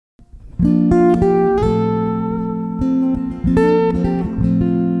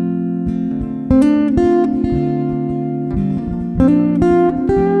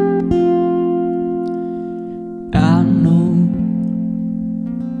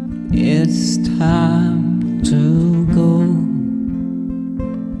It's time to go.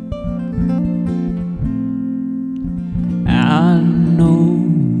 I know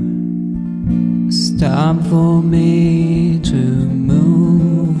it's time for me to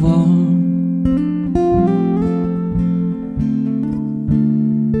move on.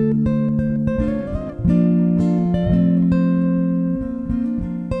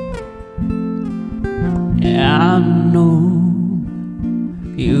 I know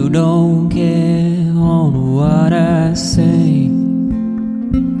you don't care on what I say.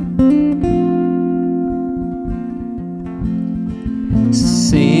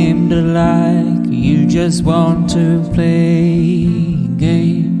 Seemed like you just want to play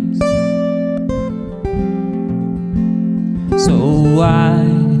games. So why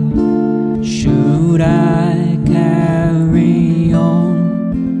should I carry on?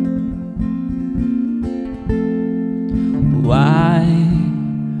 Why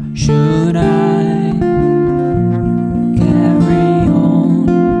should I carry on?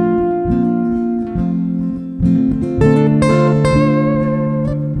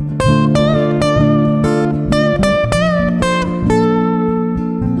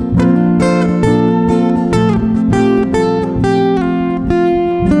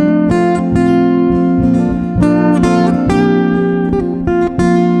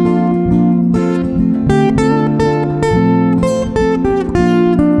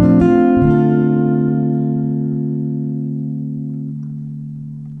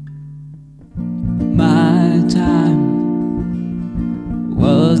 My time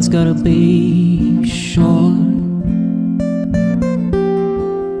was gonna be short.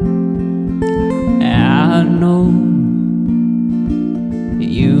 I know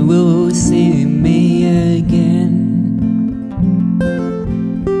you will see me again.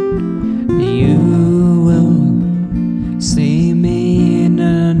 You will see me in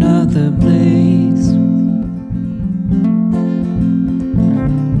another place.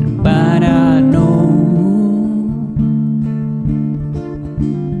 But I know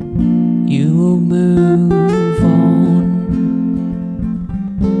you will move on.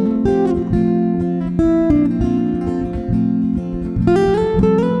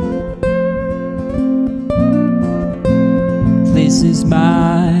 This is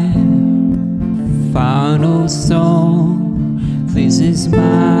my final song. This is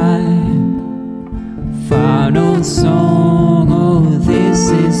my final song. Oh, this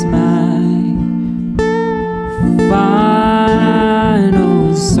is my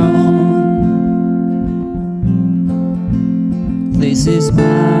final song. This is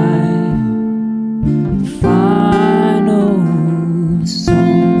my